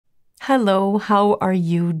hello. How are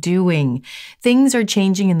you doing? Things are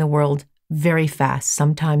changing in the world very fast,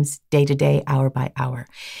 sometimes day to day, hour by hour.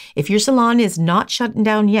 If your salon is not shutting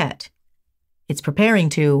down yet, it's preparing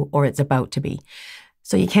to, or it's about to be.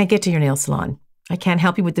 So you can't get to your nail salon. I can't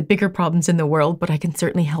help you with the bigger problems in the world, but I can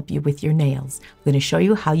certainly help you with your nails. I'm going to show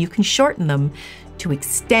you how you can shorten them to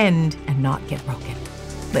extend and not get broken.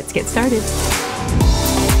 Let's get started.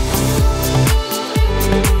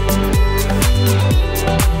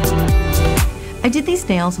 I did these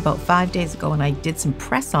nails about 5 days ago, and I did some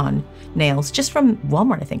press-on nails just from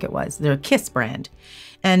Walmart, I think it was. They're a Kiss brand.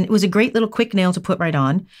 And it was a great little quick nail to put right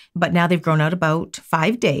on, but now they've grown out about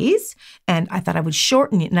 5 days, and I thought I would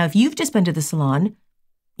shorten it. Now, if you've just been to the salon,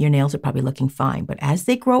 your nails are probably looking fine, but as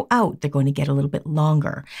they grow out, they're going to get a little bit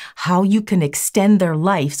longer. How you can extend their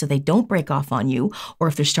life so they don't break off on you, or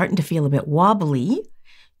if they're starting to feel a bit wobbly,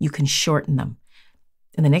 you can shorten them.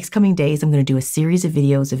 In the next coming days, I'm going to do a series of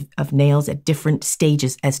videos of nails at different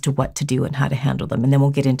stages as to what to do and how to handle them. And then we'll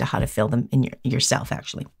get into how to fill them in yourself,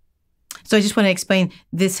 actually. So I just want to explain,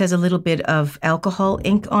 this has a little bit of alcohol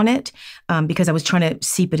ink on it because I was trying to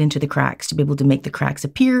seep it into the cracks to be able to make the cracks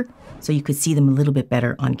appear so you could see them a little bit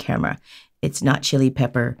better on camera. It's not chili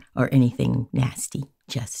pepper or anything nasty,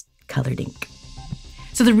 just colored ink.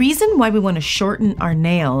 So the reason why we want to shorten our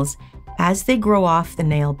nails, as they grow off the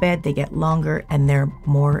nail bed, they get longer and they're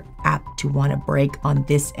more apt to want to break on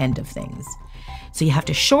this end of things. So you have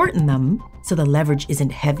to shorten them so the leverage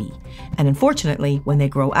isn't heavy. And unfortunately, when they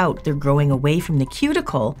grow out, they're growing away from the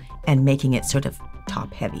cuticle and making it sort of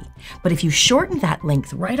top heavy. But if you shorten that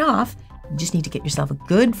length right off, you just need to get yourself a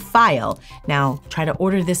good file. Now, try to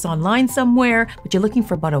order this online somewhere, but you're looking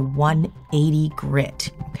for about a 180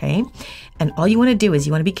 grit, okay? And all you want to do is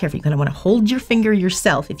you want to be careful. You're going to want to hold your finger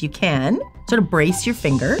yourself if you can, sort of brace your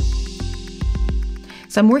finger.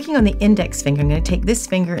 So I'm working on the index finger. I'm going to take this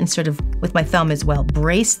finger and sort of, with my thumb as well,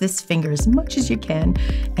 brace this finger as much as you can.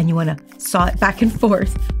 And you want to saw it back and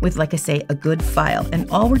forth with, like I say, a good file. And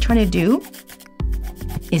all we're trying to do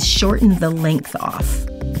is shorten the length off.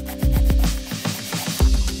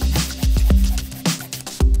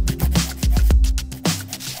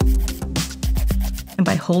 And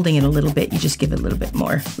by holding it a little bit, you just give it a little bit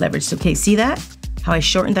more leverage. So, okay, see that? How I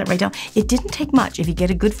shortened that right down? It didn't take much. If you get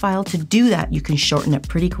a good file to do that, you can shorten it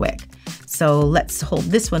pretty quick. So let's hold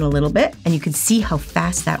this one a little bit, and you can see how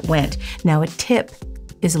fast that went. Now a tip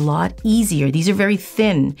is a lot easier. These are very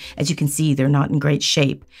thin. As you can see, they're not in great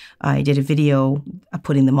shape. I did a video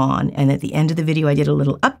putting them on, and at the end of the video, I did a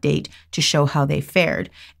little update to show how they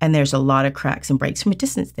fared. And there's a lot of cracks and breaks. From a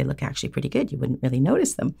distance, they look actually pretty good. You wouldn't really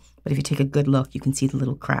notice them. But if you take a good look, you can see the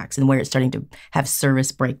little cracks and where it's starting to have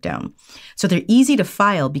service breakdown. So they're easy to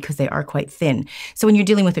file because they are quite thin. So when you're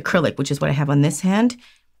dealing with acrylic, which is what I have on this hand,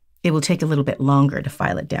 it will take a little bit longer to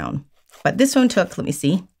file it down. But this one took, let me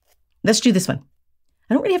see. Let's do this one.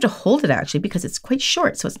 I don't really have to hold it actually because it's quite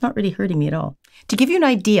short, so it's not really hurting me at all. To give you an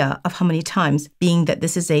idea of how many times, being that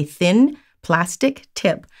this is a thin plastic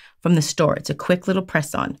tip from the store, it's a quick little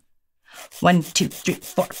press on. 1, 2, 3,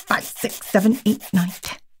 4, 5, 6, 7, 8, 9,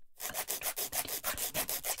 10.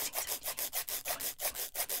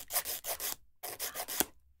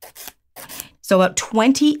 So about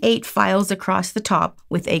 28 files across the top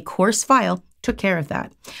with a coarse file took care of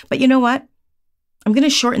that. But you know what? I'm going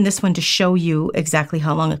to shorten this one to show you exactly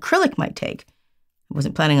how long acrylic might take. I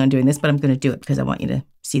wasn't planning on doing this, but I'm going to do it because I want you to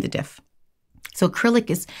see the diff. So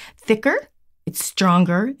acrylic is thicker, it's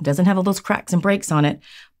stronger, it doesn't have all those cracks and breaks on it,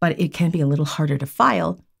 but it can be a little harder to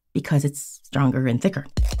file because it's stronger and thicker.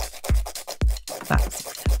 5, 6,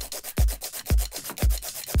 7.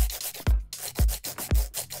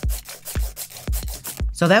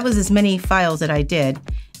 So that was as many files that I did.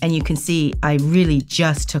 And you can see I really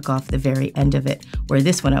just took off the very end of it, where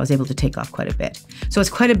this one I was able to take off quite a bit. So it's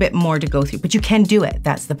quite a bit more to go through, but you can do it.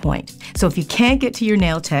 That's the point. So if you can't get to your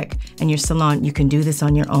nail tech and your salon, you can do this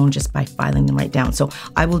on your own just by filing them right down. So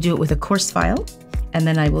I will do it with a coarse file, and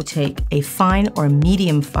then I will take a fine or a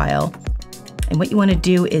medium file. And what you want to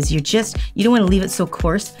do is you don't want to leave it so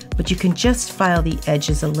coarse, but you can just file the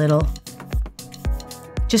edges a little,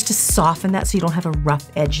 just to soften that so you don't have a rough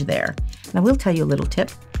edge there. And I will tell you a little tip.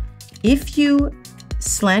 If you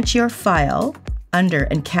slant your file under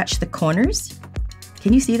and catch the corners,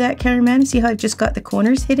 can you see that, cameraman? See how I've just got the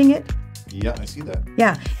corners hitting it? Yeah, I see that.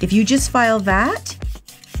 Yeah, if you just file that,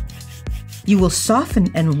 you will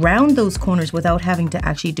soften and round those corners without having to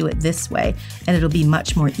actually do it this way, and it'll be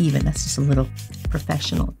much more even. That's just a little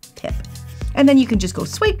professional tip. And then you can just go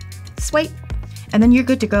swipe, swipe, and then you're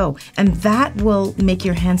good to go. And that will make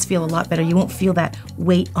your hands feel a lot better. You won't feel that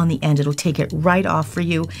weight on the end. It'll take it right off for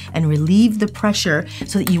you and relieve the pressure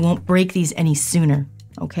so that you won't break these any sooner,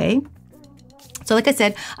 okay? So like I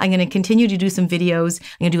said, I'm going to continue to do some videos.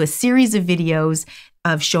 I'm going to do a series of videos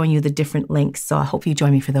of showing you the different links. So I hope you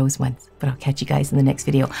join me for those ones. But I'll catch you guys in the next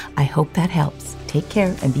video. I hope that helps. Take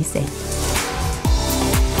care and be safe.